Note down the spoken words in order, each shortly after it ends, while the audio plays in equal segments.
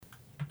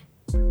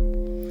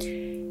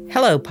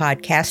Hello,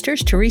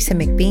 podcasters. Teresa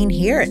McBean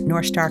here at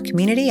North Star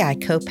Community. I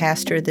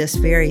co-pastor this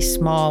very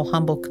small,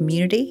 humble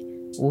community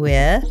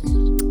with...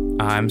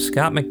 I'm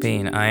Scott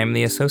McBean. I am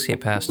the associate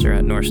pastor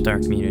at North Star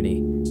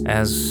Community,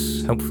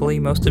 as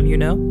hopefully most of you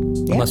know,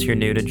 unless you're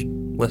new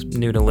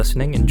to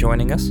listening and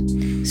joining us.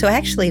 So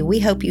actually, we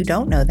hope you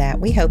don't know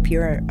that. We hope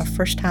you're a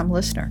first-time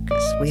listener,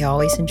 because we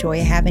always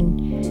enjoy having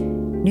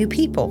new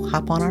people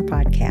hop on our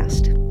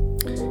podcast.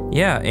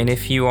 Yeah, and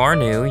if you are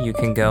new, you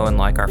can go and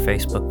like our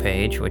Facebook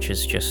page, which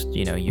is just,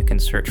 you can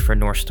search for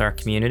North Star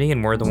Community,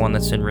 and we're the one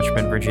that's in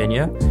Richmond,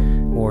 Virginia.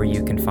 Or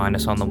you can find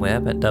us on the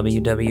web at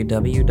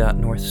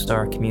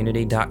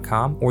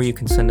www.northstarcommunity.com, or you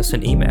can send us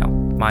an email.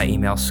 My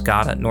email's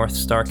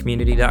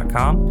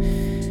scott@northstarcommunity.com,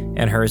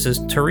 and hers is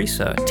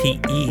Teresa,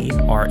 Teresa,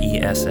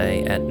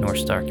 at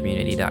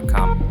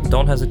northstarcommunity.com.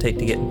 Don't hesitate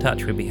to get in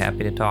touch. We'd be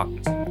happy to talk.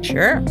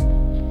 Sure.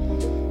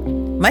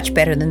 Much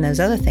better than those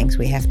other things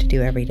we have to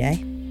do every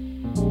day.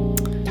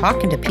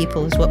 Talking to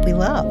people is what we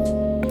love.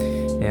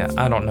 Yeah,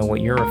 I don't know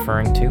what you're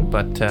referring to,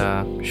 but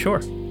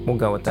sure, we'll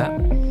go with that.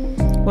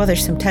 Well,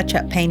 there's some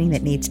touch-up painting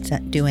that needs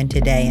doing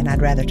today, and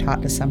I'd rather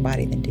talk to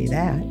somebody than do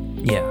that.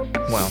 Yeah,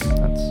 well,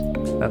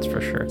 that's for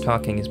sure.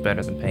 Talking is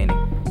better than painting.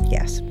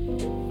 Yes.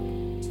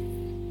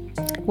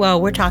 Well,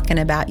 we're talking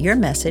about your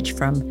message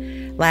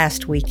from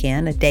last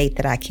weekend, a date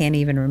that I can't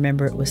even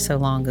remember. It was so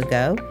long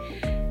ago.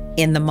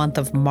 In the month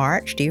of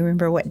March. Do you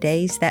remember what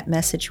days that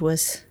message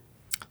was?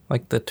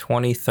 Like the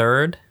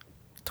 23rd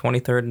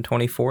and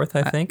 24th,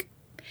 I think.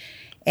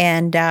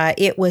 And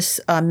it was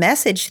a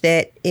message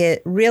that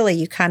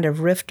you kind of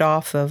riffed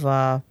off of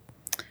a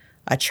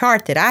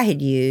chart that I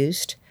had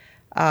used,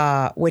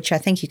 which I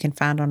think you can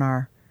find on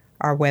our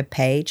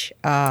webpage.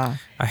 I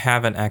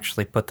haven't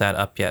actually put that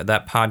up yet.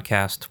 That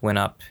podcast went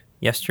up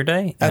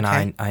yesterday, and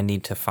okay. I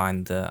need to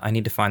find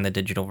the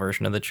digital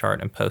version of the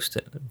chart and post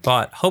it.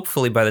 But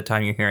hopefully by the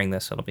time you're hearing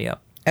this, it'll be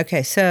up.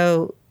 Okay,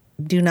 so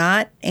do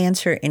not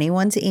answer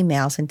anyone's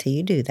emails until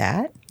you do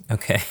that.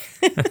 Okay.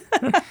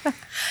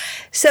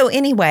 So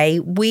anyway,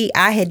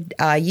 I had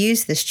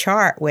used this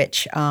chart,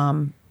 which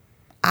I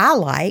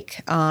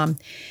like.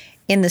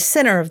 In the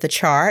center of the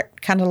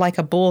chart, kind of like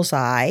a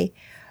bullseye,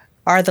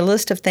 are the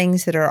list of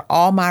things that are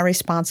all my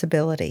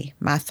responsibility: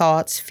 my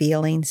thoughts,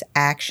 feelings,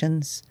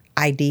 actions,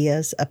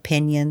 ideas,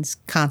 opinions,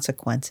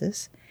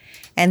 consequences.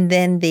 And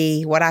then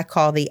what I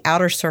call the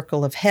outer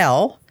circle of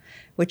hell,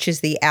 which is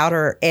the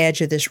outer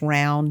edge of this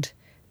round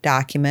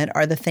document,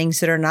 are the things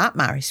that are not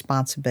my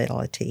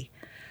responsibility.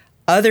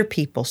 Other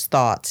people's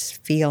thoughts,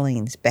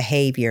 feelings,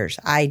 behaviors,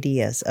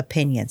 ideas,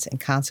 opinions, and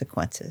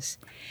consequences.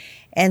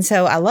 And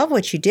so I love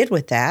what you did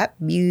with that.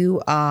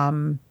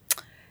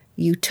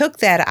 You took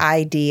that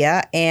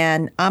idea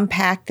and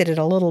unpacked it at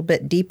a little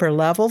bit deeper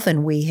level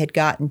than we had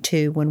gotten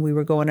to when we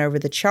were going over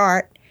the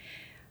chart.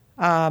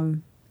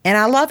 And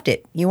I loved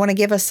it. You want to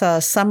give us a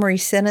summary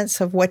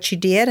sentence of what you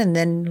did, and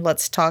then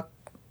let's talk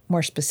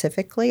more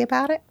specifically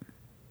about it?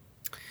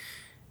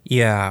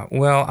 Yeah,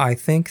 well, I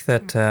think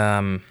that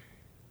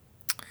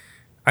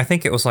I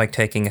think it was like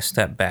taking a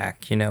step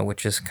back,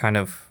 which is kind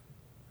of,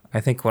 I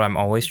think what I'm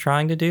always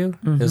trying to do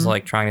is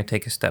like trying to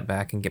take a step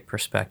back and get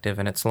perspective.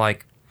 And it's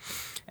like,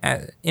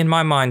 in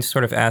my mind,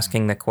 sort of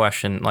asking the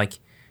question, like,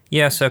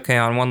 yes, okay,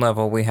 on one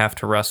level, we have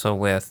to wrestle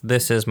with,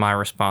 this is my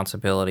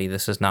responsibility,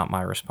 this is not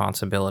my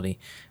responsibility.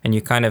 And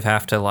you kind of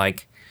have to,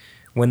 like,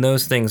 when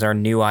those things are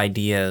new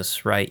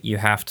ideas, right, you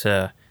have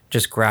to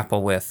just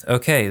grapple with,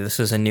 okay, this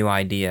is a new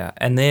idea.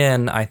 And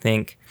then I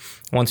think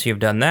once you've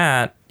done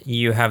that,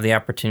 you have the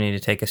opportunity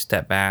to take a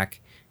step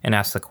back and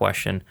ask the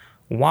question,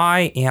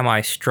 why am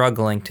I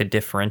struggling to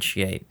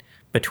differentiate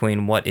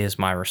between what is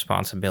my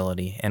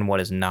responsibility and what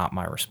is not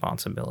my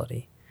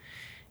responsibility?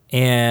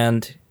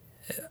 And,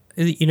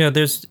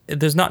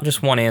 there's not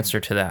just one answer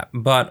to that,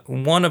 but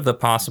one of the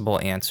possible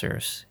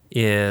answers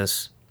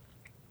is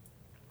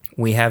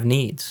we have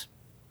needs.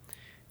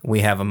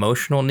 We have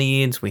emotional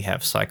needs, we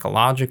have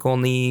psychological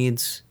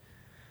needs,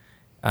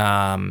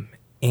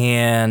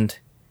 and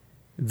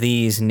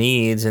these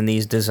needs and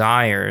these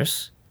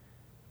desires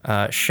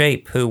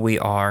shape who we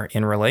are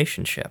in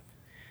relationship.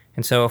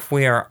 And so if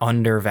we are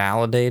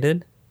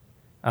undervalidated,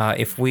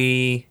 if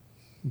we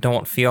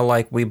don't feel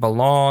like we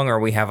belong or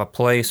we have a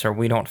place or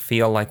we don't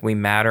feel like we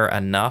matter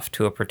enough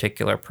to a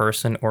particular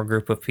person or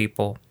group of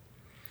people,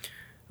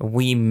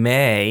 we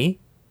may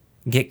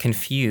get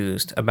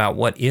confused about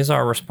what is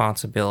our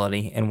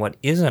responsibility and what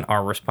isn't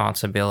our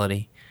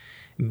responsibility,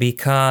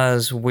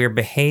 because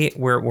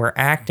we're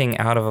acting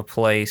out of a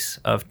place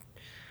of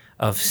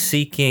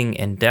seeking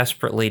and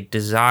desperately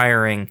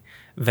desiring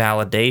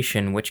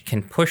validation, which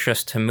can push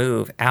us to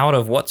move out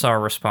of what's our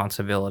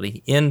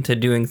responsibility into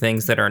doing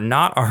things that are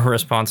not our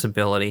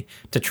responsibility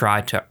to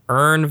try to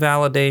earn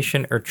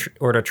validation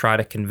or to try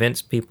to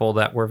convince people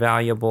that we're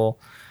valuable,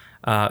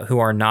 who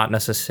are not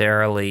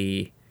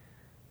necessarily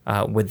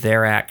with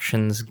their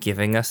actions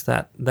giving us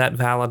that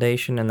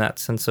validation and that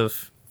sense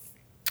of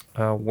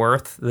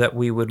worth that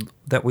we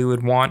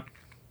would want.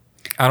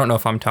 I don't know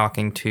if I'm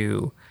talking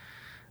to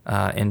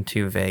in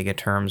too vague a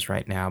terms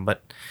right now.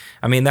 But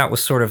I mean, that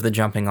was sort of the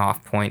jumping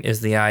off point,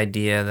 is the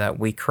idea that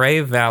we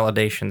crave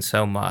validation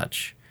so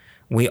much,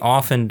 we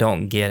often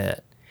don't get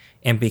it.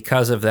 And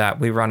because of that,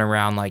 we run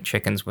around like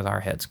chickens with our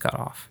heads cut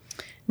off.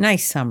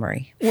 Nice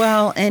summary.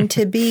 Well, and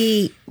to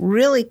be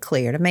really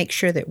clear, to make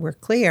sure that we're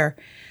clear,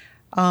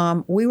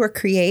 we were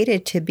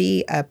created to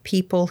be a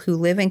people who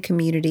live in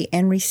community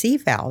and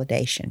receive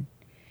validation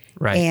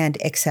and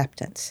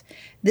acceptance.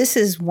 This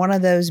is one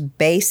of those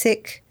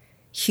basic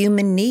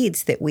human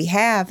needs that we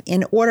have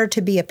in order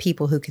to be a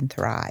people who can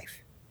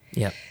thrive.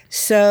 Yep.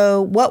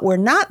 So what we're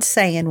not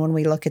saying when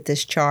we look at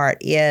this chart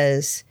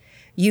is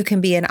you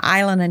can be an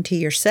island unto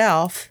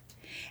yourself,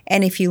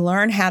 and if you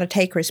learn how to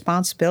take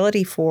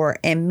responsibility for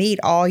and meet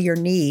all your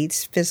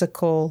needs,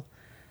 physical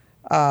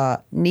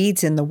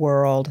needs in the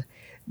world,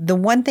 the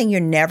one thing you're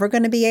never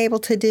going to be able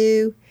to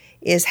do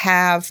is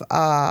have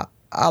a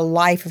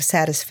life of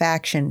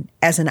satisfaction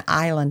as an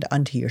island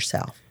unto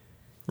yourself.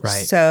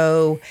 Right.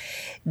 So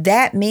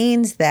that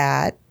means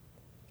that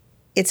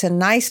it's a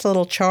nice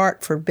little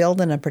chart for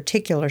building a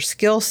particular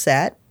skill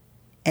set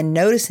and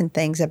noticing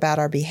things about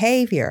our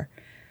behavior.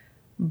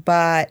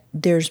 But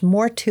there's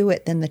more to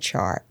it than the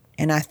chart.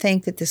 And I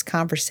think that this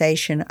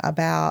conversation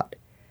about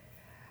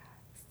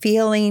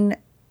feeling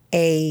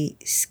a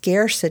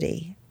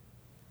scarcity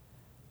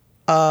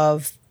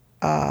of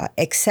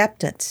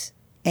acceptance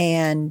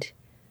and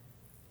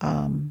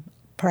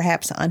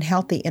perhaps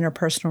unhealthy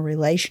interpersonal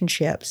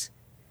relationships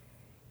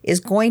is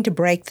going to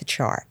break the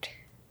chart.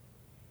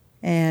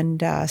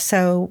 And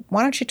so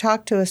why don't you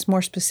talk to us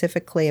more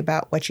specifically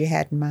about what you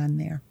had in mind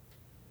there?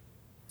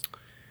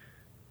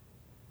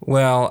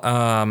 Well,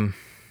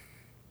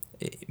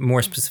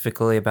 more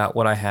specifically about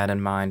what I had in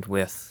mind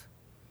with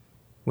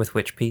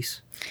which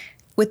piece?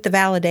 With the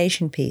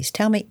validation piece.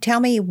 Tell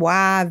me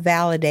why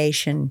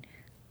validation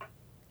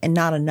and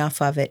not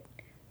enough of it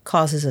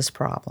causes us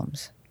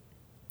problems.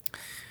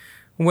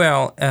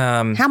 Well,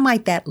 how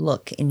might that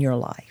look in your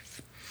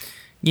life?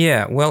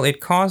 Yeah, well,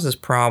 it causes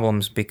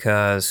problems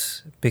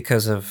because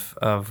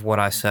of what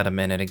I said a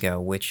minute ago,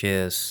 which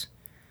is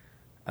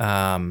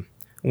when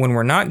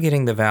we're not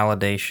getting the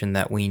validation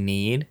that we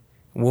need,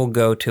 we'll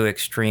go to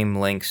extreme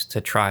lengths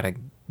to try to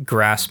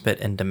grasp it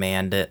and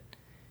demand it,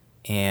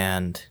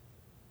 and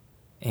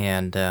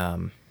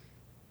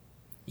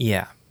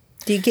yeah.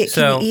 Do you get?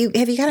 Have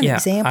you got an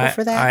example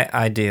for that?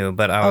 I do,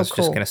 but I was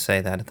just going to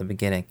say that at the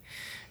beginning.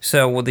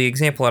 So, well, the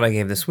example that I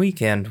gave this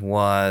weekend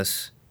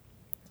was,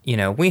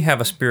 we have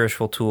a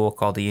spiritual tool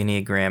called the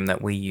Enneagram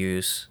that we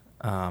use.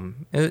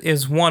 It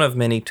is one of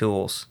many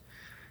tools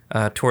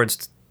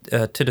towards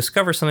to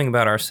discover something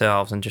about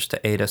ourselves and just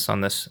to aid us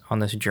on this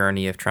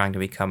journey of trying to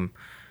become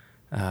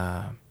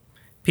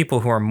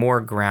people who are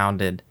more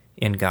grounded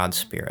in God's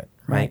Spirit,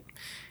 right?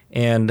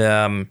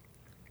 And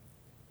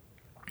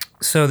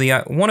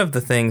so one of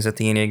the things that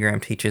the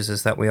Enneagram teaches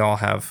is that we all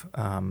have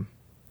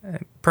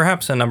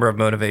perhaps a number of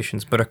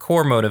motivations, but a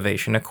core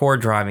motivation, a core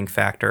driving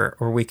factor,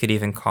 or we could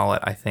even call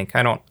it, I think.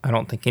 I don't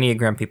think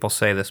Enneagram people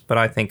say this, but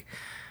I think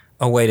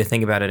a way to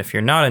think about it, if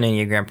you're not an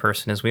Enneagram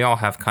person, is we all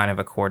have kind of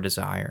a core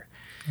desire.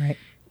 Right.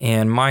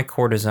 And my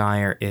core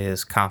desire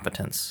is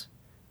competence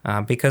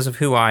because of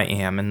who I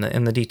am,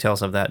 and the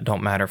details of that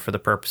don't matter for the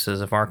purposes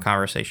of our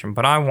conversation.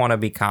 But I want to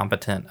be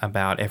competent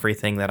about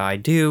everything that I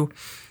do,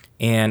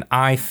 and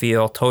I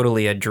feel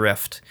totally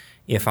adrift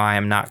if I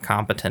am not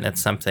competent at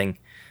something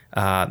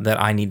that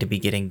I need to be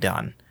getting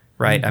done,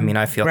 right? Mm-hmm. I mean,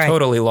 I feel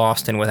totally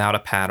lost and without a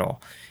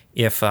paddle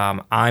if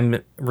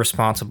I'm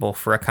responsible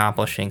for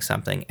accomplishing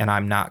something and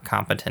I'm not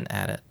competent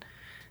at it.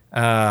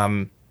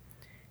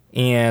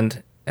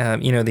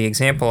 The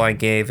example I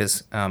gave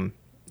is,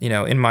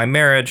 in my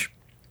marriage,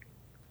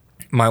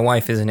 my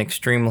wife is an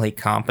extremely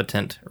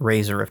competent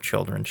raiser of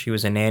children. She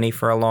was a nanny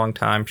for a long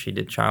time. She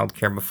did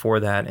childcare before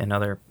that in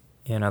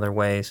other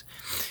ways.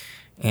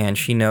 And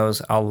she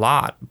knows a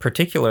lot,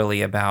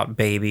 particularly about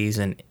babies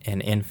and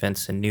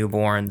infants and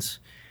newborns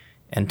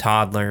and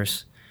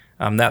toddlers.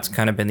 That's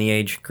kind of been the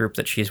age group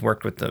that she's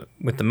worked with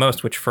the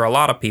most, which for a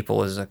lot of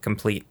people is a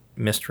complete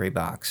mystery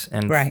box.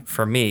 And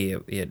for me,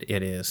 it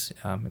is.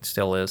 It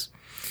still is.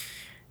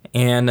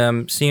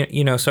 And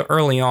so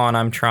early on,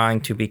 I'm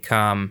trying to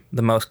become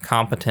the most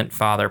competent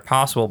father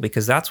possible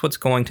because that's what's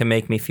going to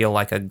make me feel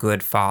like a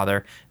good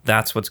father.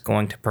 That's what's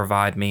going to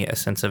provide me a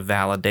sense of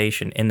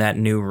validation in that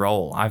new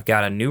role. I've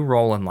got a new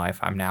role in life.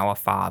 I'm now a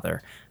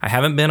father. I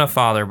haven't been a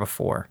father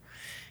before.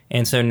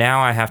 And so now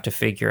I have to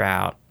figure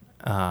out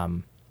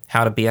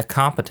how to be a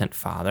competent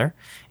father.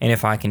 And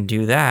if I can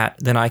do that,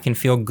 then I can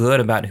feel good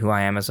about who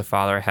I am as a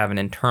father. I have an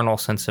internal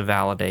sense of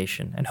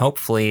validation and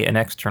hopefully an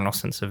external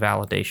sense of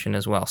validation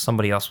as well.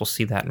 Somebody else will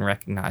see that and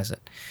recognize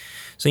it.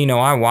 So,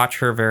 I watch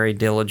her very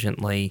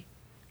diligently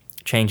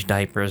change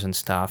diapers and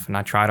stuff, and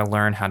I try to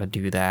learn how to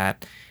do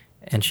that.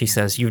 And she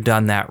says, "You've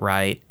done that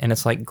right." And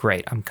it's like,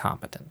 great, I'm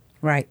competent.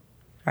 Right.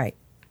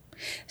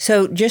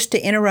 So just to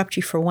interrupt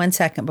you for 1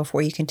 second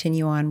before you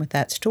continue on with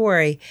that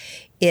story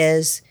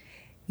is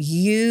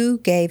You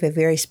gave a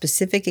very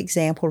specific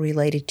example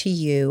related to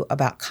you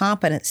about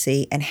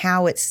competency and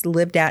how it's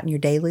lived out in your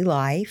daily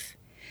life.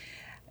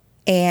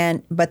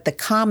 But the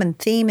common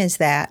theme is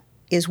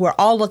we're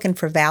all looking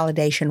for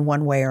validation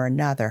one way or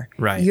another.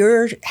 Right.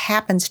 Yours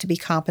happens to be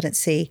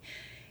competency.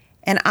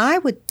 And I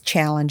would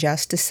challenge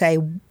us to say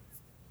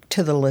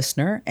to the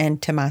listener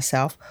and to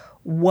myself,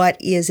 what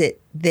is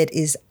it that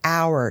is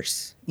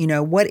ours?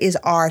 What is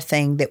our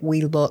thing that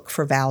we look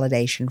for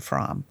validation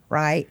from,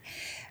 right?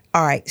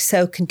 All right,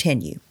 so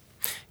continue.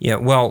 Yeah,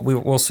 well,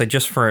 we'll say,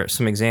 just for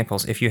some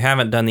examples, if you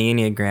haven't done the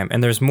Enneagram,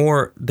 and there's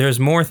more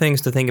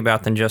things to think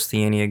about than just the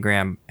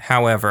Enneagram.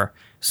 However,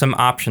 some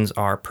options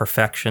are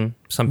perfection.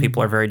 Some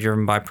people are very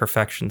driven by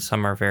perfection.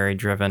 Some are very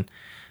driven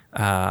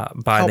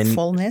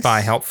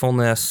by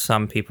helpfulness.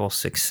 Some people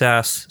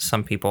success.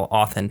 Some people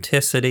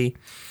authenticity,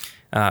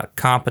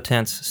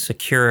 competence,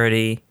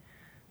 security,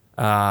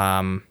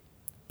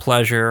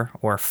 pleasure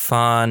or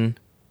fun,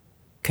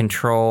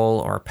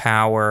 control or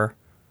power.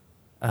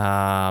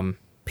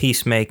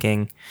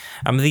 Peacemaking.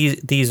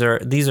 These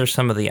are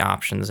some of the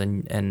options,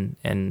 and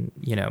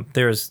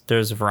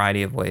there's a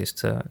variety of ways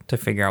to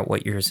figure out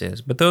what yours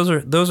is. But those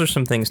are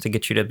some things to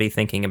get you to be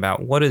thinking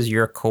about what is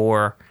your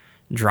core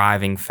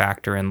driving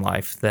factor in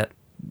life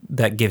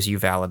that gives you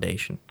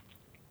validation.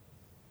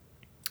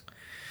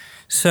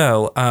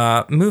 So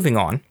moving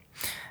on,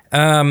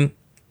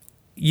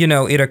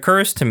 it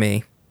occurs to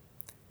me.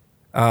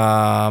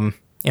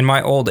 In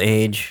my old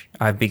age,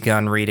 I've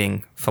begun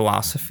reading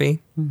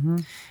philosophy. Mm-hmm.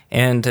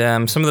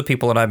 And some of the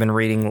people that I've been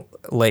reading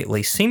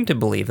lately seem to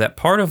believe that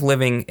part of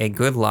living a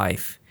good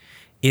life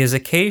is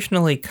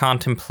occasionally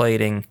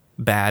contemplating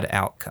bad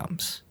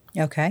outcomes.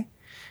 Okay.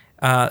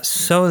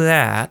 So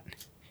that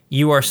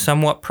you are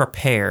somewhat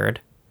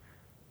prepared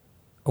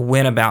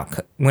when a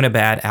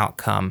bad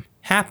outcome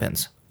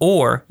happens.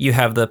 Or you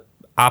have the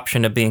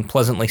option of being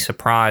pleasantly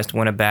surprised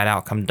when a bad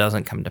outcome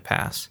doesn't come to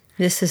pass.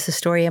 This is the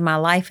story of my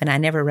life, and I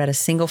never read a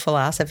single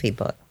philosophy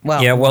book.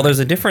 Well, there's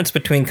a difference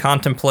between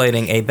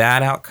contemplating a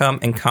bad outcome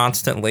and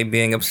constantly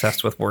being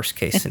obsessed with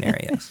worst-case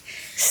scenarios.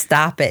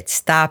 Stop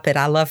it.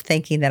 I love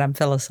thinking that I'm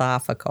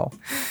philosophical.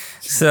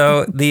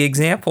 So the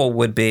example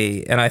would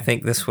be, and I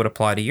think this would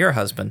apply to your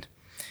husband,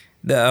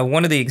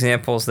 one of the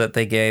examples that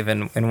they gave,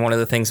 and one of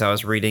the things I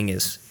was reading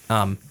is,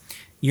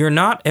 you're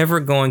not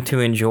ever going to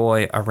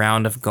enjoy a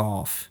round of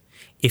golf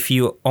if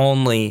you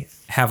only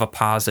have a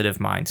positive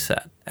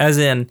mindset. As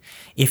in,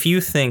 if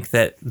you think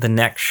that the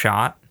next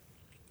shot,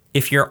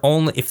 if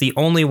the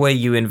only way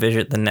you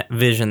envision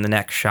the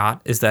next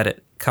shot is that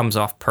it comes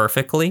off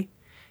perfectly,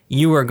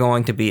 you are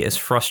going to be as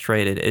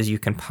frustrated as you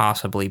can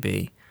possibly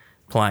be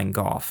playing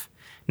golf.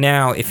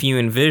 Now, if you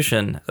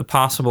envision the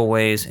possible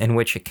ways in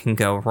which it can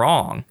go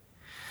wrong,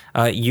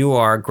 you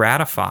are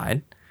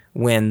gratified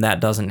when that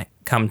doesn't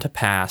come to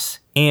pass.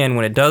 And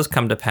when it does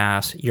come to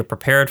pass, you're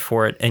prepared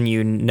for it and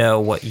you know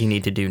what you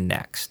need to do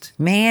next.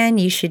 Man,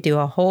 you should do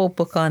a whole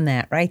book on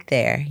that right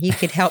there. You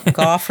could help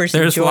golfers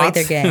enjoy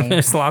their game.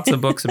 There's lots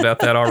of books about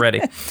that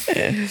already.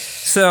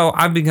 So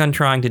I've begun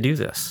trying to do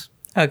this.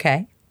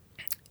 Okay.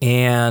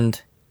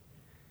 And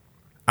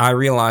I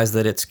realize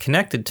that it's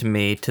connected to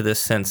me to this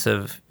sense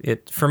of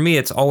it. For me,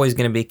 it's always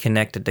going to be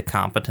connected to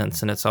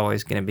competence, and it's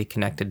always going to be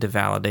connected to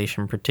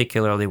validation,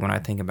 particularly when I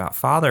think about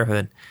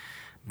fatherhood.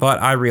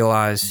 But I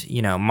realize,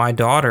 my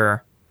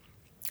daughter,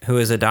 who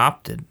is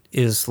adopted,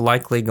 is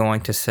likely going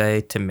to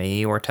say to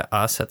me or to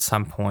us at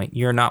some point,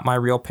 "You're not my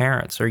real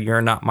parents," or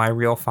 "You're not my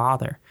real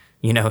father."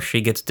 She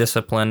gets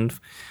disciplined,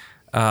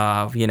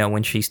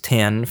 when she's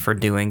 10 for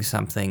doing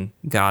something,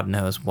 God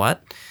knows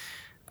what.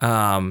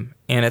 And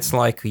it's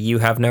like, "You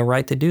have no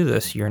right to do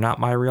this. You're not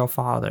my real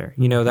father."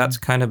 That's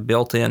kind of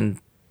built in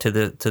to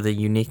the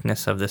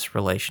uniqueness of this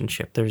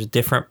relationship. There's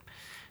different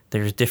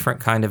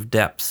kind of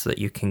depths that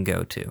you can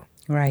go to.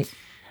 Right.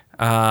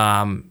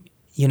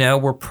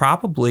 We're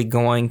probably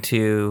going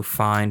to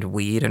find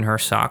weed in her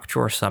sock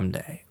drawer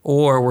someday.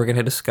 Or we're going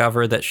to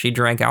discover that she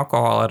drank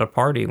alcohol at a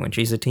party when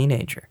she's a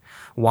teenager.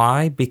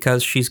 Why?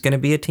 Because she's going to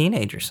be a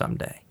teenager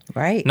someday.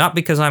 Right. Not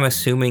because I'm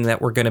assuming that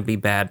we're going to be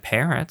bad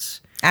parents.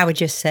 I would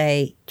just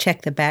say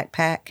check the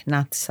backpack,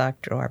 not the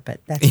sock drawer, but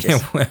that's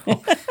just... we'll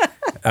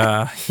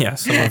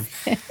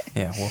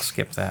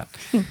skip that.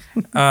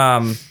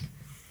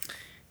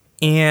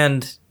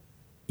 And...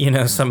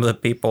 some of the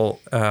people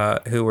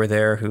who were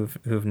there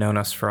who've known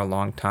us for a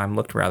long time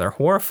looked rather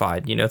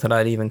horrified, that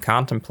I'd even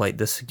contemplate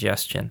this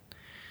suggestion.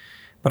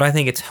 But I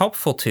think it's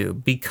helpful to,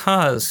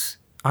 because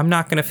I'm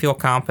not going to feel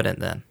competent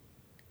then.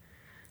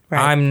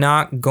 Right.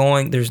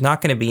 There's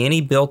not going to be any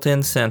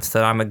built-in sense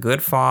that I'm a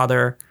good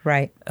father,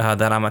 right?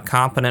 That I'm a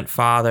competent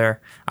father.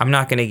 I'm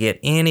not going to get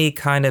any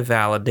kind of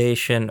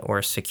validation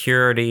or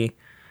security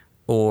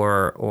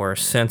or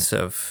sense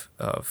of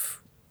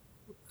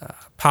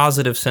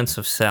positive sense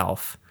of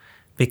self,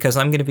 because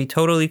I'm going to be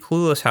totally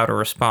clueless how to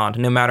respond,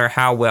 no matter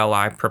how well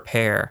I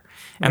prepare.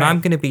 And I'm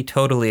going to be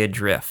totally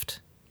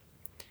adrift.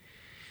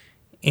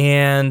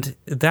 And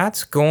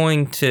that's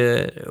going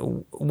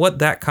to, what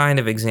that kind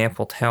of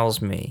example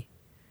tells me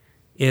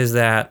is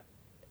that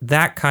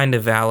that kind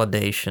of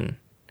validation,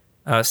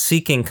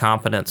 seeking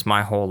competence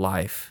my whole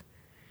life,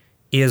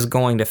 is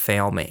going to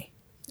fail me.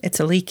 It's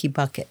a leaky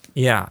bucket.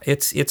 Yeah,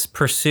 it's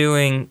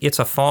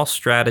a false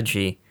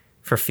strategy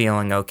for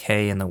feeling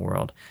okay in the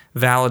world.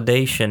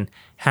 Validation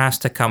has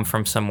to come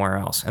from somewhere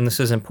else. And this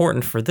is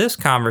important for this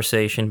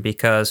conversation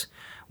because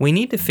we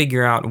need to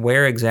figure out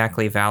where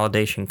exactly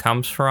validation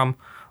comes from,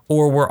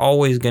 or we're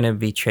always going to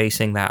be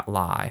chasing that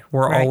lie.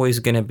 We're Right. always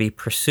going to be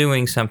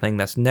pursuing something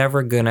that's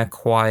never going to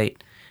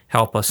quite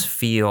help us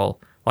feel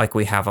like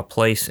we have a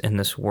place in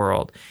this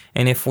world.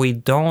 And if we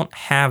don't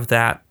have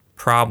that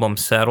problem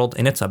settled,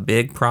 and it's a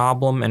big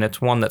problem, and it's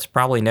one that's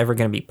probably never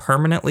going to be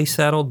permanently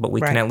settled, but we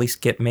Right. can at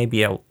least get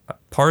maybe a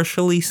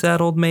partially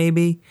settled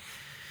maybe.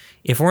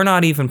 If we're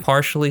not even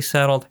partially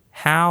settled,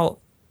 how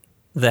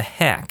the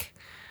heck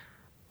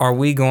are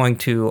we going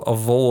to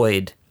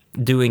avoid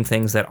doing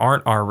things that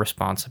aren't our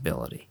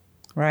responsibility?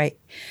 Right.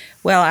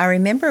 Well, I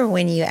remember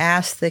when you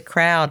asked the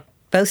crowd,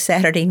 both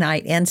Saturday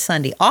night and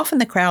Sunday, often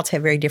the crowds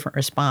have very different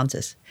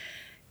responses.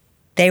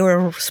 They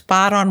were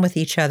spot on with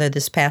each other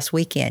this past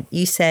weekend.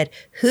 You said,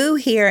 who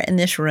here in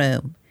this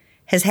room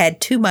has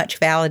had too much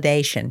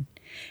validation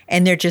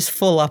and they're just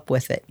full up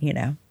with it, you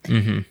know?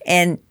 Mm-hmm.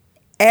 And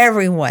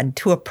everyone,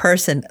 to a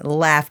person,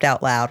 laughed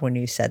out loud when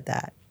you said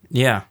that.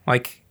 Yeah,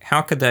 like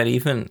how could that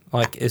even,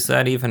 like, is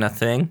that even a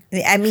thing?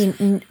 I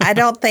mean, I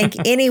don't think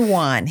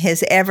anyone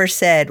has ever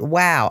said,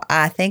 wow,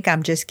 I think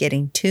I'm just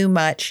getting too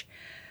much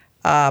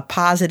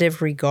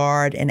positive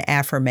regard and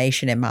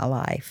affirmation in my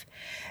life,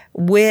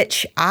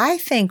 which I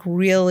think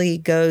really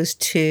goes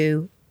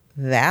to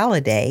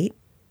validate,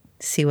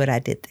 see what I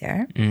did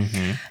there,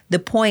 the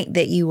point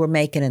that you were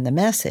making in the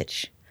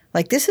message.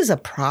 Like, this is a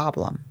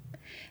problem.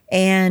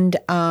 And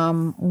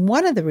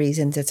one of the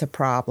reasons it's a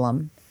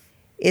problem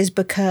is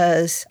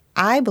because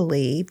I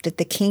believe that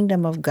the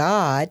kingdom of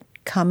God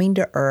coming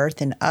to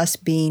earth and us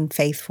being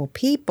faithful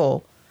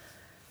people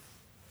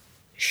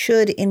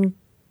should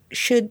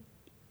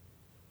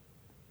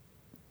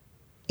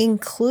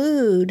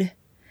include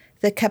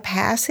the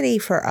capacity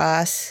for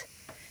us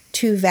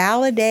to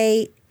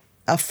validate,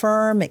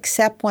 affirm,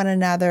 accept one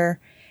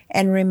another,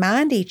 and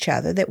remind each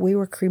other that we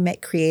were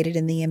created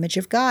in the image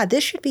of God.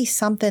 This should be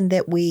something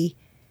that we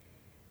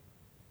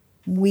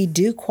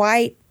do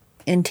quite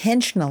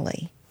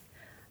intentionally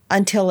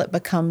until it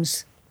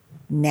becomes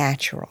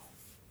natural.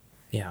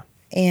 Yeah.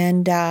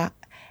 And I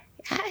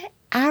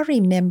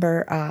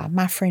remember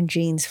my friend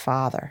Jean's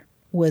father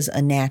was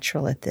a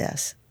natural at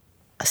this,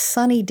 a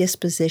sunny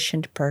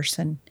dispositioned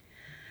person,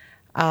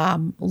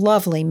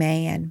 lovely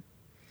man.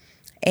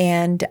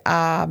 And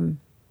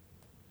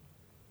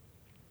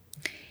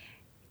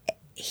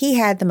he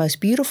had the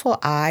most beautiful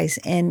eyes.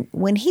 And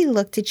when he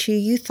looked at you,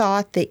 you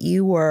thought that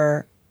you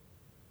were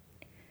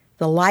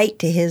the light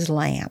to his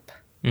lamp.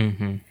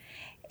 Mm-hmm.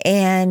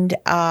 And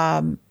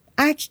it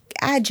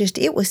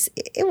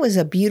was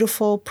a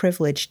beautiful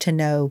privilege to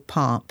know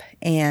Pomp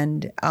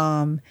and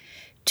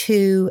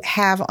to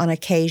have on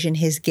occasion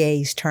his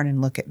gaze turn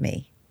and look at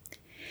me.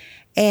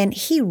 And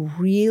he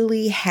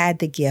really had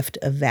the gift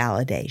of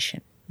validation.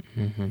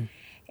 Mm-hmm.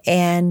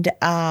 And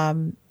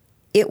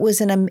it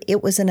was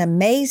an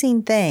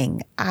amazing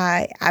thing.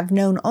 I've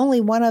known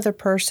only one other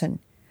person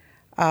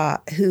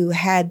who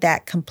had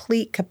that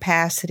complete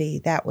capacity.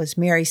 That was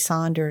Mary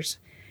Saunders.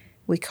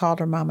 We called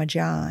her Mama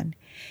John.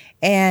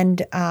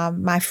 And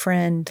my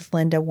friend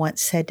Linda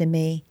once said to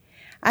me,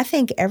 I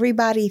think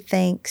everybody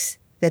thinks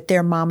that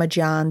they're Mama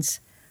John's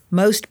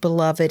most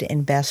beloved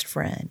and best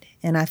friend.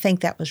 And I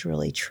think that was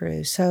really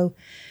true. So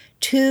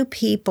two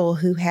people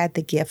who had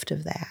the gift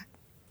of that.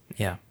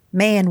 Yeah.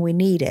 Man, we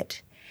need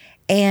it.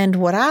 And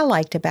what I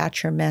liked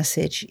about your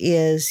message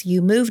is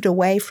you moved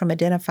away from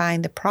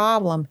identifying the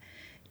problem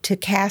to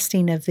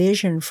casting a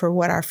vision for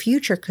what our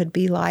future could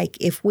be like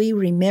if we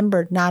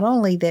remembered not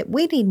only that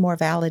we need more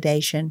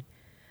validation,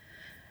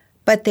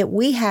 but that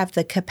we have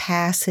the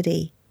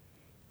capacity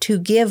to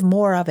give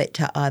more of it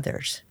to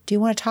others. Do you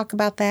want to talk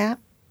about that?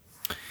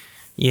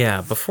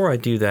 Yeah, before I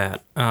do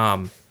that,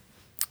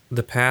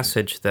 the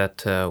passage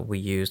that we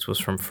used was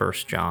from 1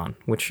 John,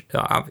 which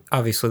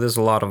obviously there's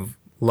a lot of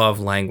love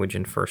language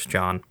in 1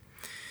 John,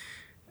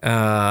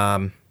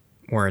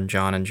 or in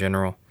John in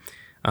general.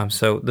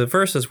 So the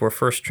verses were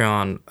 1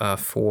 John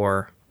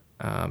 4,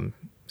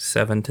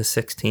 7 to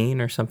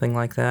 16 or something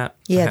like that.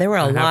 Yeah, there were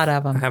a lot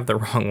of them. I have the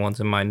wrong ones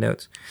in my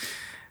notes.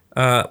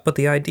 But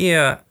the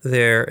idea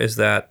there is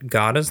that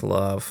God is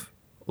love.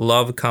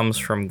 Love comes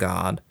from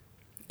God.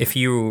 If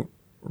you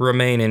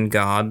remain in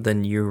God,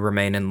 then you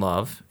remain in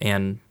love,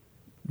 and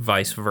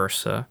vice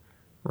versa,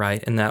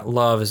 right? And that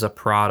love is a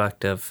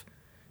product of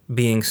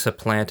being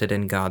supplanted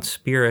in God's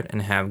Spirit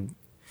and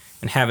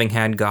having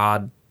had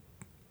God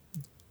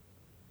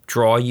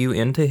draw you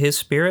into His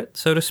Spirit,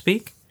 so to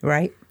speak.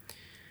 Right.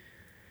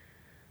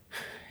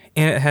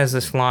 And it has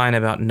this line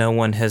about no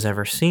one has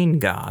ever seen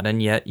God,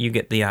 and yet you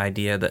get the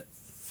idea that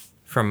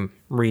from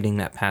reading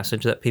that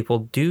passage that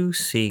people do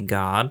see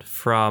God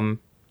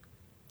from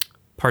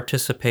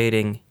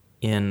participating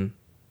in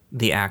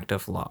the act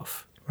of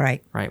love.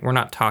 Right. Right? We're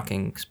not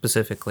talking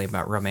specifically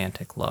about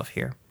romantic love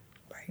here.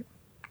 Right.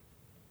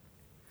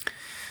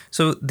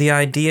 So the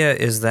idea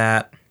is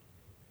that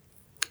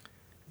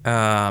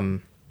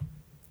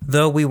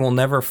though we will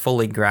never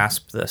fully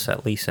grasp this,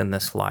 at least in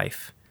this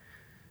life,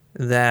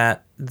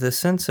 that the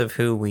sense of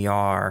who we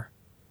are,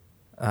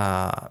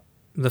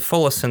 the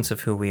fullest sense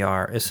of who we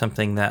are, is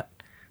something that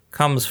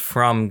comes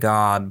from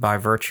God by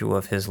virtue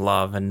of his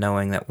love and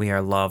knowing that we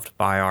are loved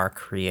by our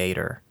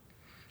Creator.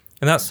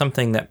 And that's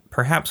something that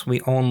perhaps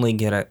we only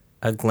get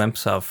a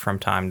glimpse of from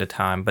time to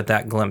time, but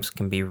that glimpse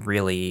can be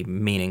really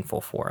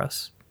meaningful for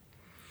us.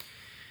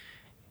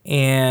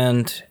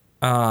 And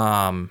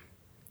the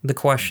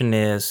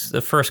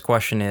first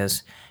question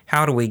is,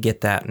 how do we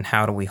get that and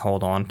how do we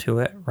hold on to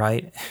it,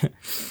 right?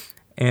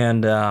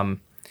 And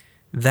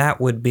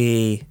that would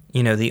be,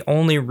 the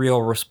only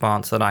real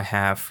response that I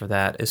have for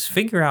that is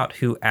figure out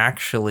who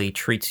actually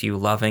treats you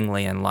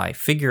lovingly in life.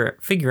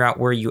 Figure out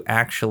where you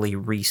actually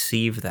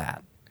receive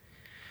that.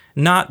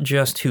 Not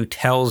just who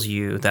tells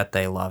you that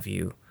they love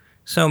you.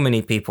 So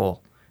many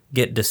people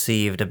get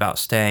deceived about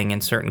staying in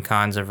certain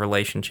kinds of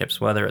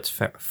relationships, whether it's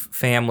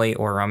family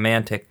or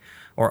romantic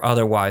or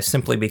otherwise,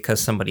 simply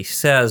because somebody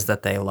says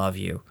that they love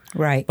you.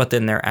 Right. But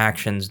then their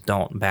actions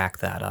don't back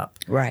that up.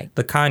 Right.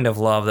 The kind of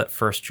love that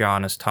 1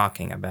 John is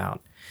talking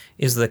about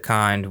is the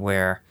kind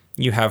where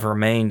you have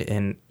remained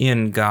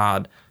in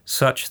God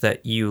such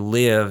that you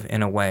live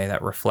in a way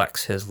that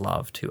reflects his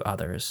love to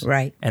others.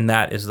 Right. And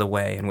that is the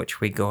way in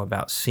which we go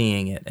about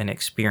seeing it and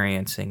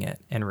experiencing it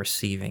and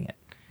receiving it.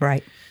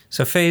 Right.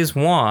 So phase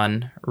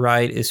 1,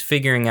 right, is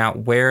figuring out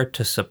where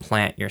to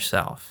supplant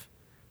yourself.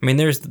 I mean,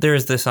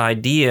 there's this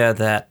idea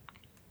that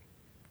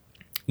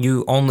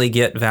you only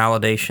get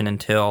validation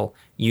until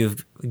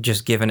you've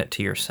just given it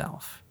to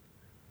yourself,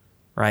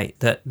 right?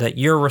 That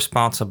you're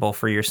responsible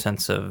for your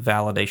sense of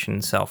validation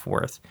and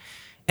self-worth.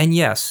 And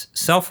yes,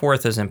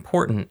 self-worth is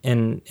important,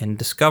 and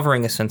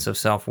discovering a sense of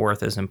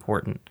self-worth is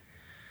important.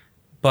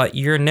 But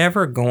you're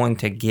never going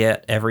to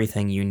get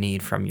everything you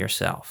need from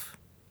yourself.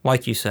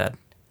 Like you said,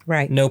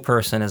 Right. no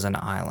person is an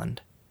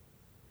island.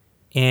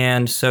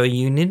 And so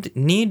you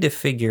need to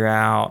figure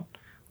out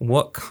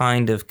what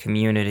kind of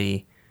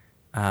community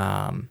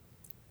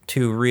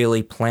to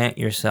really plant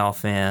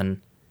yourself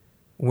in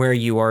where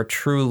you are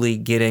truly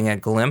getting a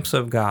glimpse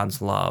of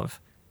God's love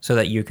so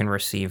that you can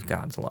receive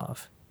God's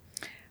love.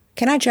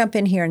 Can I jump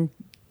in here and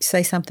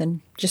say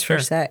something just for Sure.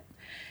 a sec?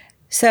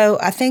 So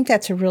I think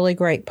that's a really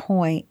great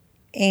point.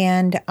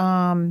 And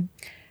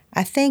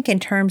I think in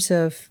terms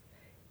of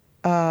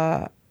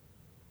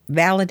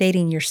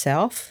validating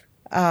yourself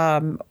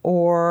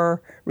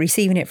or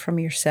receiving it from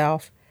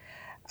yourself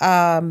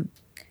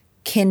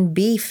can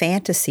be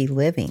fantasy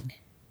living,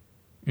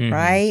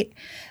 right?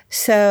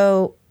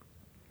 So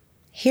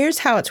here's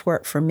how it's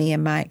worked for me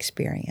in my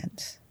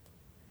experience.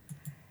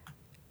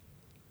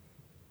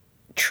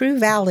 True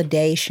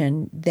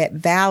validation that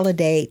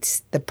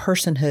validates the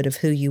personhood of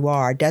who you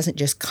are doesn't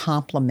just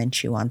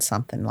compliment you on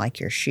something like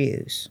your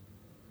shoes,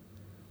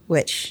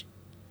 which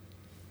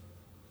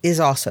is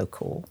also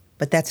cool,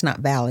 but that's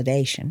not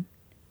validation.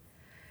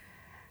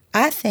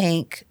 I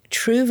think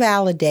true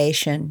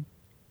validation,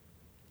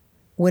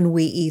 when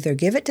we either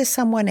give it to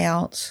someone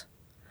else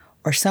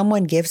or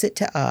someone gives it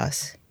to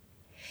us,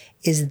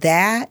 is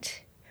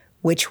that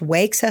which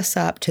wakes us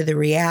up to the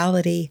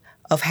reality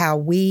of how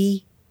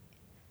we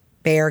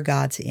bear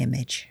God's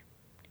image.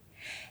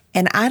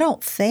 And I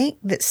don't think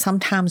that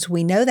sometimes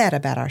we know that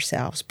about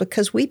ourselves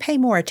because we pay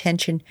more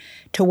attention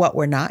to what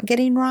we're not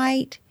getting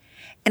right.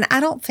 And I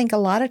don't think a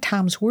lot of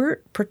times we're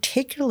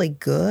particularly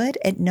good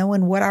at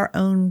knowing what our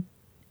own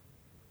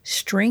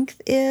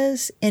strength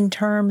is in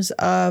terms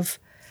of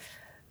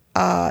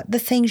the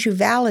things you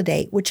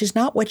validate, which is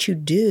not what you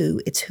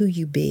do, it's who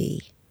you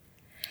be.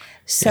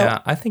 So, yeah,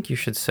 I think you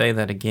should say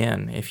that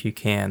again, if you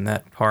can,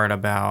 that part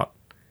about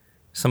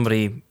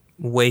somebody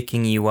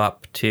waking you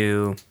up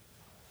to,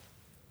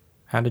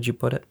 how did you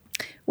put it?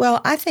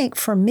 Well, I think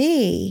for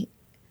me,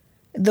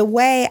 the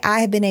way I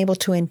have been able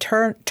to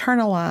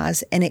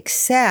internalize and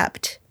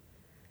accept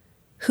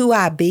who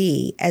I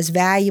be as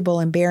valuable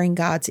and bearing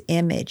God's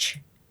image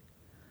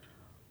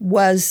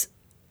was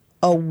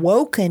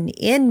awoken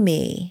in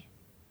me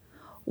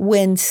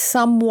when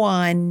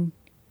someone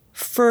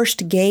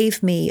first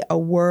gave me a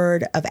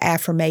word of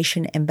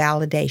affirmation and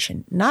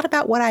validation, not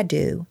about what I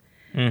do,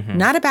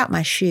 not about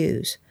my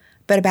shoes,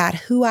 but about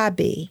who I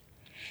be.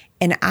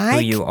 And Who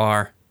you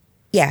are.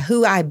 Yeah,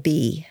 who I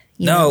be.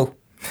 No.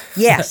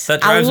 Yes.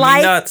 That drives me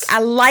nuts. I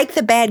like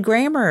the bad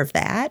grammar of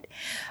that,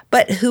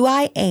 but who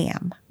I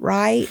am,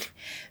 right?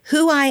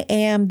 Who I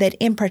am that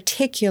in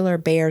particular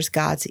bears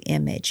God's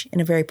image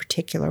in a very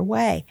particular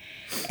way.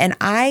 And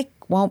I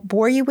won't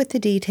bore you with the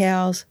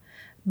details,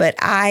 but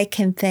I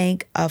can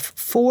think of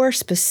 4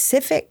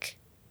 specific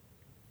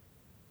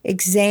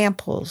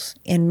examples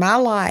in my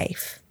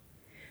life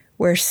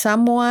where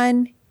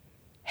someone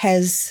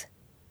has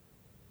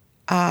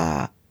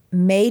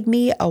made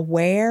me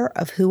aware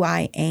of who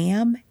I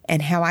am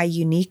and how I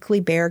uniquely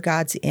bear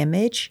God's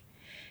image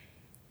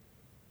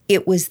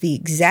it was the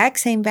exact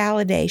same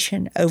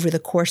validation over the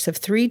course of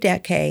 3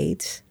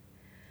 decades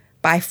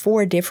by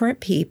 4 different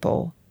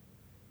people.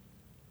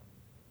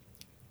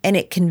 And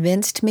it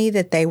convinced me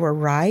that they were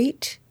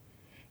right.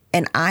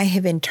 And I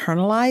have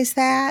internalized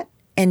that.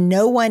 And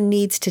no one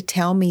needs to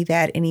tell me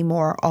that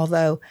anymore,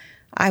 although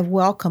I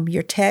welcome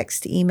your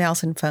text,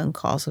 emails, and phone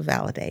calls of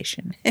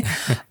validation.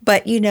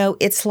 But,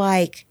 it's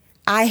like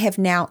I have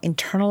now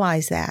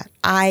internalized that.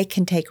 I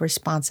can take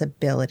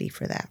responsibility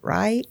for that,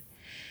 right?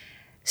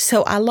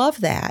 So I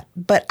love that.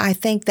 But I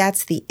think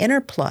that's the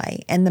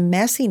interplay and the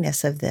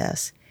messiness of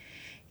this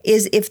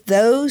is if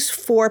those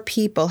 4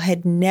 people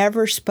had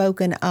never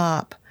spoken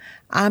up,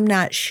 I'm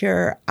not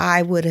sure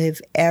I would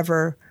have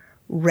ever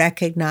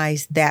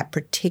recognized that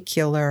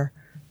particular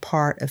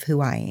part of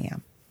who I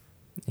am.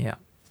 Yeah.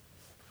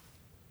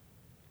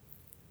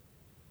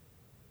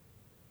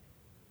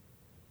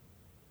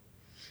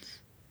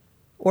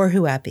 Or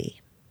who I be.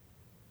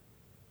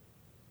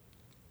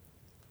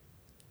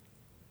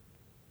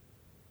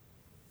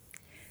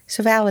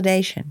 So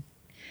validation.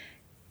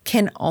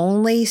 Can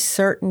only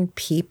certain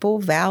people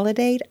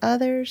validate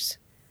others?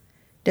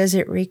 Does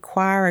it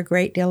require a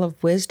great deal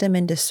of wisdom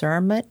and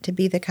discernment to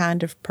be the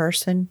kind of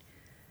person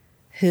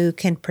who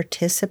can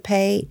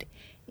participate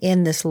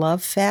in this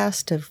love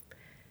fest of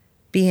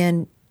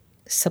being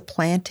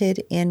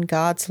supplanted in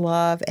God's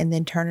love and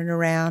then turning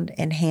around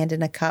and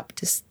handing a cup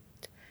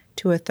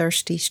to a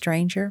thirsty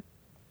stranger?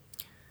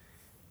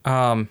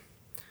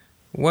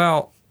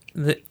 Well,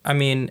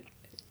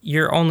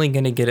 you're only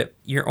going to get it.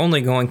 You're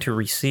only going to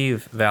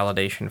receive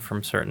validation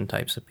from certain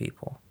types of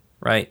people,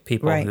 right?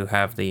 People Right. who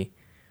have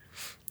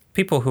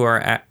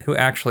who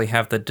actually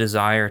have the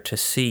desire to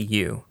see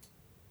you,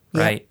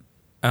 right?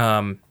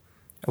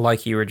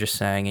 Like you were just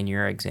saying in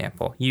your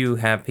example, you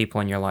have people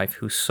in your life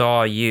who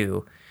saw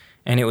you,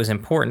 and it was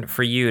important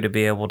for you to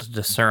be able to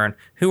discern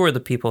who are the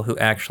people who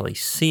actually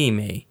see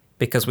me,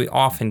 because we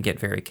often get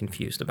very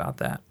confused about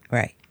that.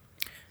 Right.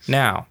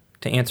 Now,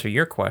 to answer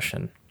your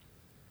question,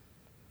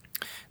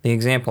 the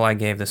example I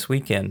gave this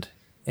weekend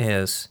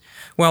is,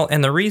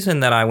 and the reason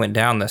that I went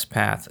down this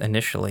path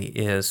initially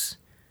is,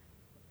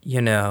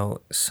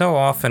 so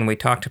often we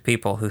talk to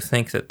people who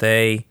think that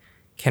they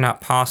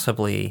cannot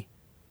possibly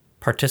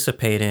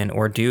participate in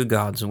or do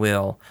God's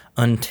will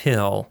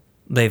until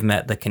they've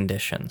met the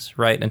conditions,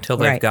 right? Until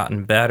they've Right.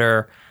 gotten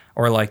better,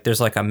 or like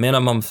there's like a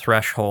minimum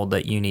threshold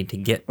that you need to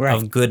get Right.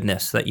 of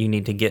goodness that you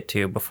need to get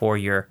to before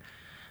you're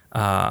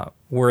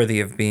worthy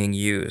of being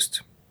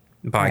used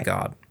by Right.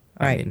 God.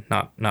 Right. I mean,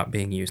 not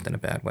being used in a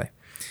bad way.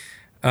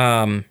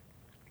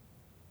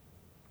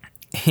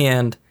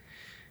 And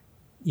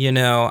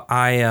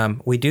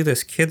we do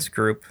this kids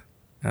group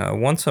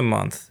once a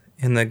month,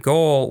 and the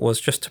goal was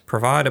just to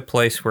provide a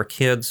place where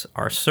kids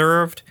are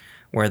served,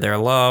 where they're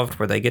loved,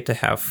 where they get to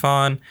have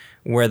fun,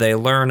 where they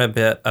learn a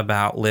bit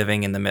about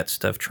living in the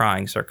midst of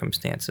trying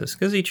circumstances,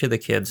 because each of the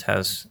kids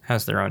has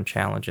their own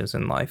challenges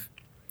in life.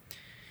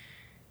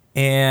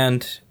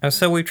 And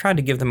so we tried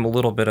to give them a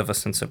little bit of a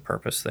sense of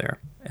purpose there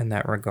in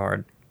that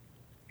regard.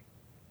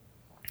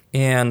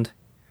 And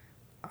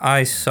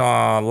I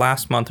saw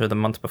last month or the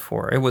month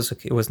before, it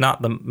was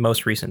not the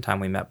most recent time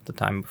we met, but the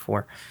time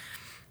before,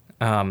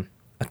 a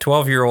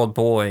 12-year-old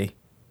boy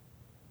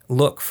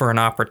look for an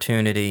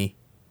opportunity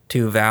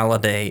to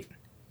validate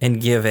and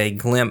give a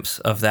glimpse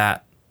of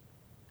that,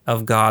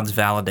 of God's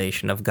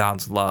validation, of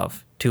God's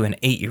love to an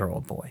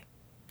 8-year-old boy.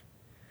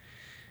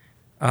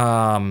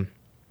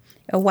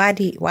 Why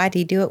did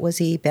he do it? Was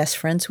he best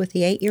friends with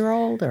the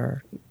 8-year-old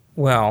or?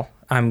 Well,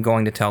 I'm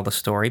going to tell the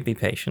story. Be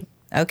patient.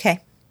 Okay.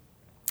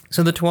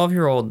 So the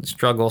 12-year-old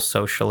struggles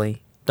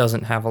socially,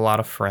 doesn't have a lot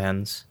of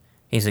friends.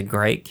 He's a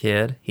great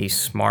kid. He's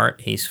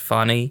smart. He's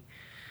funny.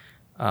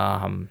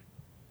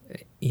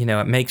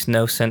 It makes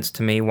no sense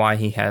to me why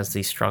he has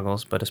these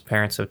struggles, but his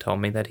parents have told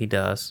me that he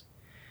does.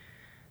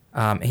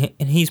 And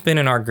he's been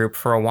in our group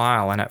for a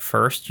while, and at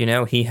first, he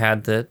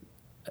had to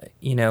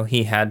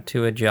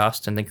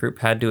adjust, and the group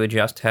had to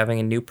adjust to having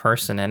a new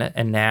person in it,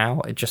 and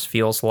now it just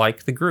feels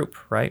like the group,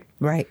 right?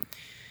 Right.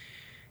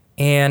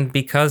 And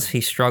because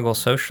he struggles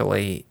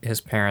socially,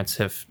 his parents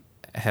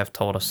have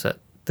told us that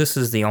this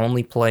is the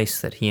only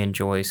place that he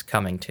enjoys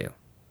coming to.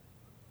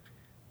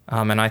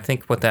 And I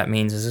think what that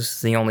means is this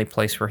is the only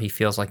place where he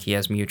feels like he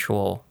has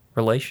mutual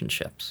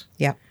relationships.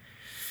 Yeah.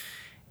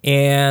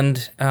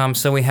 And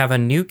so we have a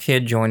new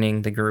kid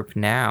joining the group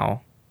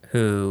now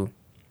who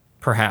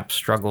perhaps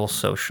struggles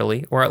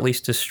socially, or at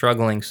least is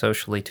struggling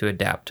socially to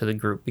adapt to the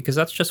group, because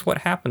that's just what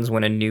happens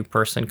when a new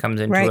person comes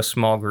into Right. a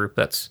small group.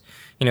 That's,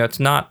 it's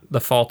not the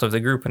fault of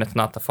the group, and it's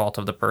not the fault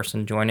of the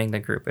person joining the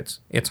group.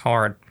 It's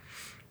hard.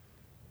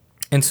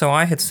 And so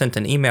I had sent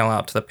an email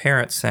out to the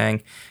parents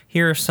saying,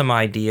 here are some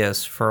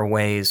ideas for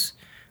ways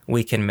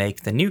we can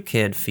make the new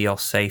kid feel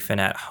safe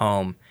and at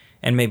home,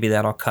 and maybe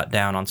that'll cut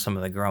down on some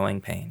of the growing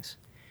pains.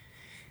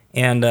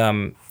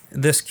 And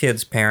this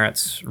kid's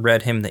parents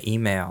read him the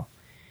email,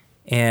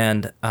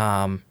 and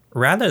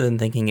rather than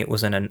thinking it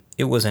was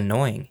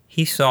annoying,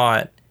 he saw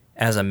it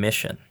as a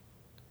mission.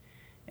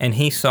 And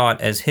he saw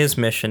it as his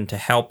mission to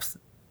help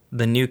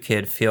the new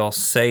kid feel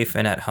safe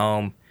and at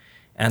home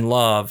and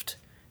loved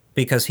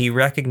because he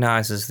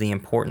recognizes the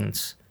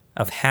importance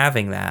of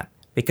having that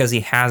because he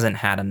hasn't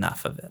had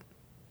enough of it.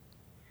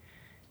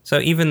 So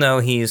even though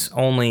he's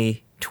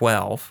only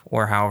 12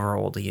 or however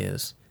old he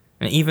is,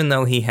 and even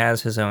though he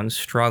has his own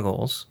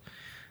struggles,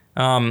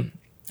 and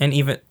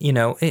even,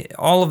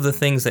 all of the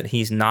things that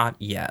he's not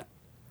yet,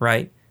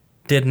 right,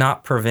 did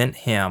not prevent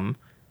him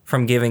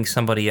from giving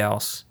somebody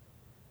else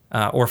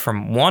or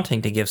from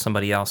wanting to give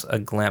somebody else a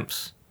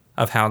glimpse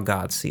of how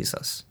God sees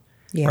us.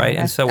 Yeah, right?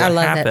 And so what I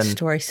love happened, that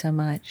story so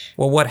much.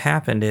 Well, what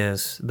happened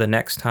is the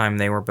next time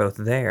they were both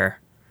there,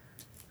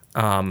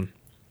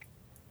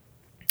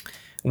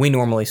 we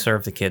normally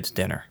serve the kids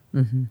dinner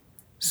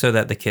so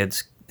that the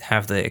kids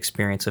have the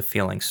experience of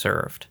feeling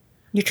served.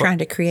 You're trying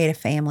to create a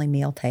family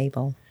meal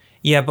table.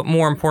 Yeah, but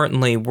more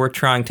importantly, we're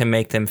trying to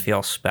make them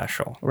feel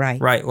special.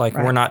 Right. Right? Like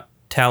we're not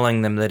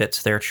telling them that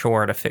it's their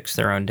chore to fix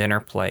their own dinner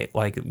plate.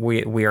 Like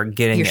we are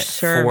getting You're it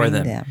serving for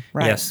them.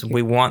 Right. Yes,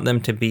 we want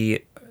them to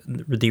be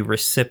the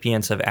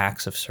recipients of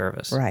acts of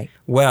service. Right.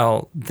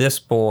 Well, this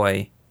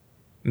boy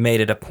made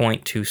it a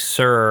point to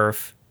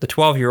serve, the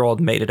 12-year-old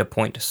made it a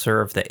point to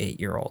serve the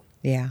 8-year-old.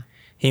 Yeah.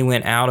 He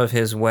went out of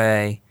his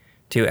way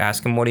to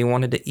ask him what he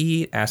wanted to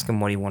eat, ask him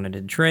what he wanted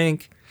to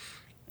drink.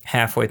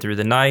 Halfway through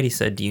the night, he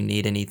said, "Do you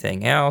need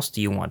anything else?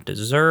 Do you want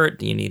dessert?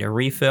 Do you need a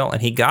refill?"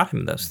 And he got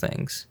him those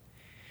things.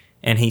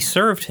 And he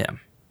served him.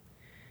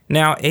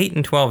 Now, 8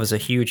 and 12 is a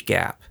huge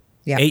gap.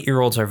 Yep.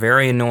 8-year-olds are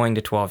very annoying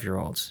to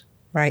 12-year-olds.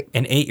 Right.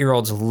 And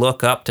 8-year-olds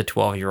look up to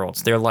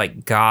 12-year-olds. They're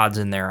like gods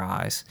in their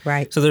eyes.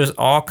 Right. So there's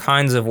all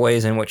kinds of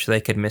ways in which they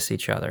could miss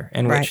each other,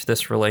 in Right. which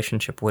this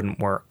relationship wouldn't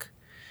work.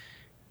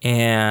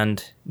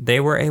 And they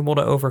were able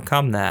to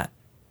overcome that.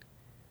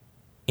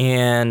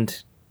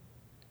 And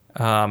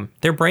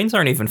their brains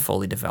aren't even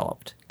fully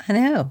developed. I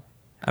know.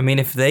 I mean,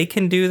 if they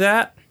can do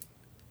that,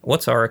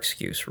 what's our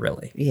excuse,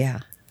 really? Yeah.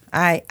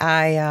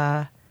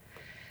 I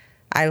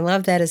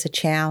love that as a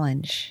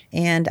challenge.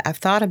 And I've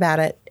thought about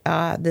it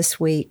this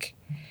week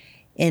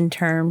in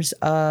terms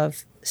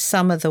of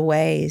some of the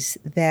ways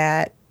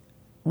that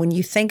when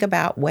you think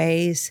about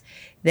ways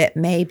that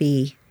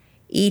maybe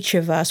each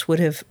of us would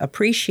have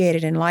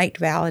appreciated and liked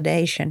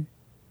validation,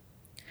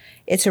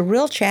 it's a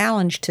real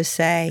challenge to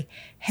say,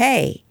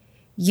 hey,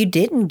 you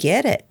didn't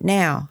get it.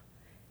 Now,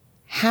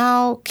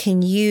 how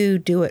can you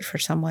do it for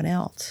someone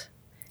else?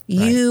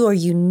 You are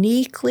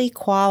uniquely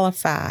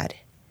qualified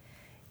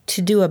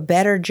to do a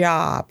better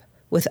job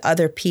with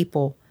other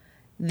people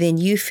than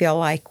you feel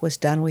like was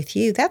done with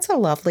you. That's a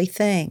lovely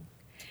thing.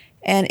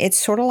 And it's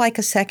sort of like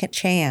a second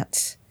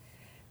chance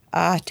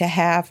to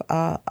have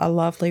a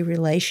lovely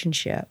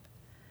relationship.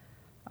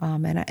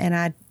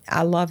 And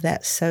I love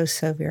that so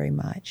very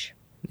much.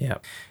 Yeah.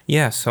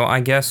 Yeah, so I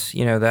guess,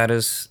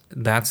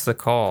 that's the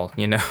call,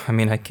 I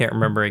mean, I can't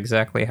remember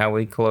exactly how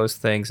we close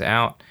things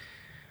out.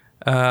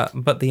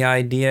 But the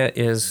idea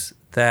is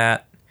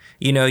that,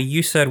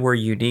 you said we're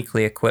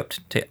uniquely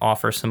equipped to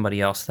offer somebody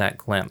else that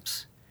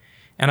glimpse.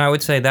 And I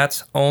would say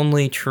that's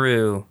only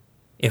true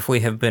if we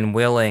have been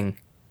willing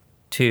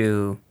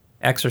to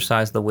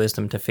exercise the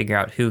wisdom to figure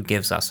out who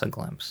gives us a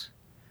glimpse.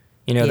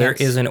 There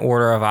is an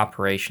order of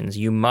operations.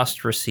 You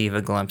must receive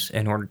a glimpse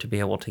in order to be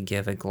able to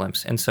give a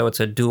glimpse. And so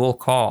it's a dual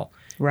call.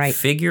 Right.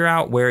 Figure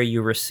out where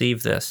you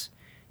receive this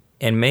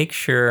and make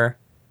sure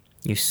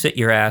you sit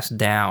your ass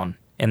down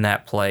in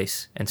that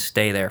place and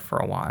stay there for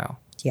a while.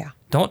 Yeah.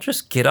 Don't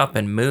just get up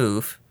and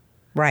move.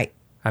 Right.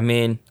 I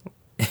mean,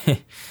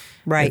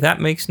 right. That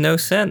makes no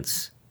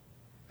sense.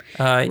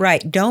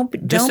 Right. Don't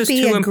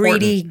be a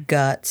greedy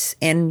guts.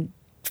 And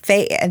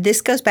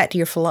this goes back to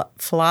your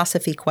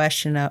philosophy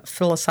question, a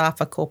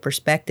philosophical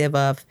perspective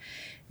of,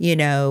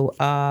 imagine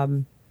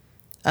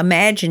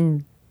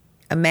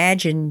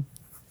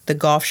the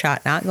golf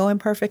shot not going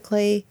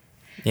perfectly.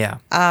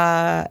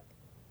 Yeah.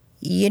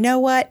 You know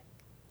what?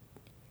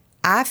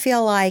 I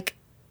feel like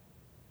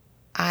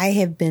I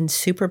have been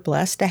super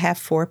blessed to have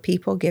 4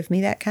 people give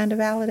me that kind of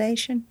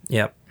validation.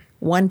 Yep.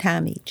 One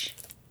time each.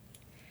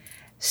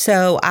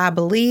 So I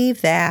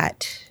believe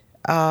that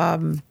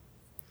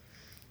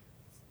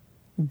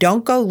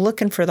don't go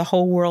looking for the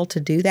whole world to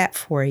do that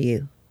for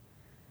you.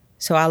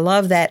 So I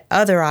love that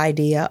other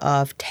idea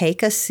of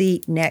take a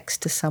seat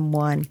next to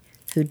someone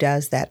who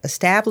does that.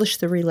 Establish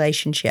the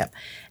relationship,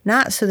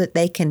 not so that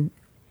they can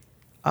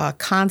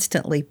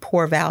constantly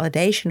pour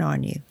validation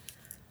on you,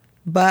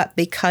 but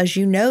because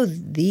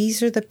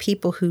these are the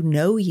people who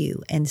know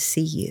you and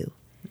see you.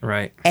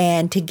 Right.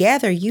 And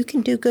together you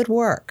can do good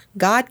work.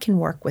 God can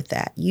work with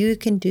that. You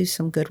can do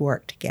some good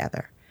work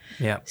together.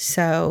 Yeah.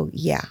 So,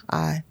 yeah,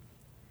 I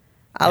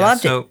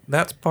loved it. So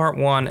that's part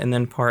 1. And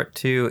then part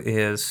 2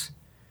 is,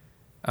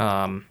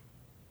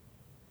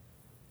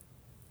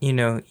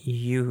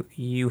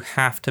 you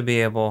have to be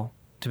able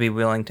to be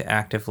willing to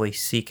actively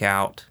seek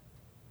out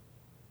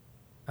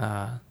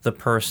the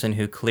person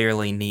who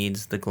clearly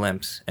needs the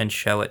glimpse and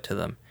show it to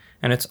them.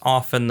 And it's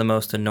often the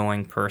most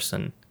annoying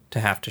person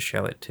to have to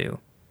show it to.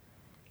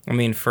 I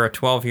mean, for a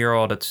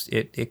 12-year-old,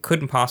 it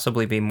couldn't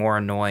possibly be more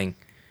annoying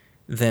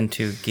than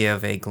to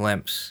give a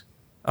glimpse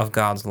of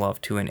God's love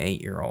to an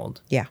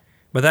 8-year-old. Yeah.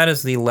 But that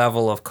is the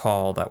level of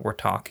call that we're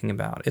talking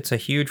about. It's a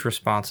huge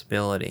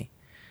responsibility,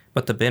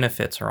 but the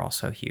benefits are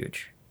also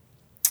huge.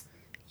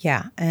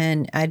 Yeah,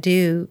 and I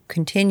do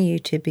continue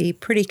to be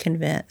pretty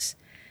convinced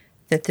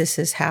that this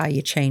is how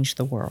you change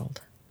the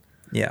world.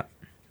 Yeah.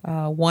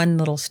 One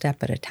little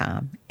step at a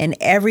time. And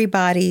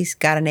everybody's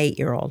got an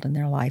 8-year-old in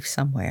their life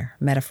somewhere,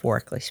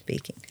 metaphorically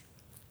speaking.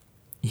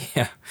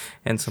 Yeah,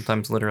 and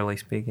sometimes literally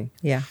speaking.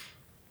 Yeah.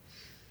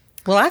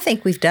 Well, I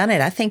think we've done it.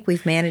 I think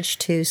we've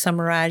managed to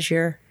summarize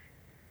your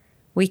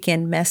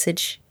weekend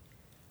message.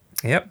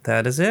 Yep,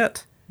 that is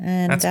it.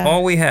 And that's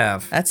all we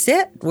have. That's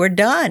it. We're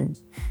done.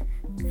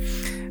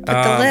 Put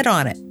the lid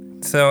on it.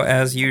 So,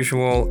 as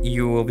usual,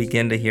 you will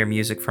begin to hear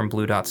music from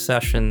Blue Dot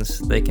Sessions.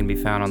 They can be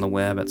found on the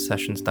web at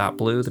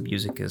sessions.blue. The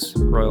music is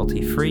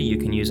royalty-free. You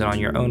can use it on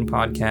your own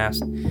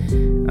podcast.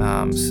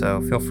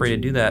 So feel free to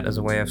do that as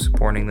a way of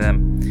supporting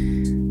them.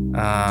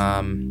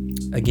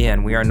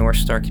 Again, we are North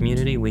Star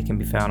Community. We can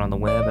be found on the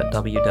web at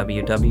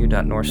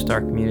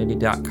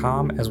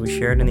www.northstarcommunity.com, as we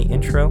shared in the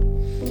intro.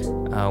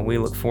 We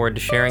look forward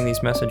to sharing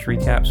these message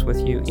recaps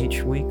with you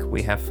each week.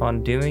 We have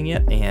fun doing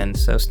it, and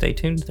so stay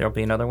tuned. There'll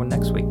be another one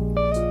next week.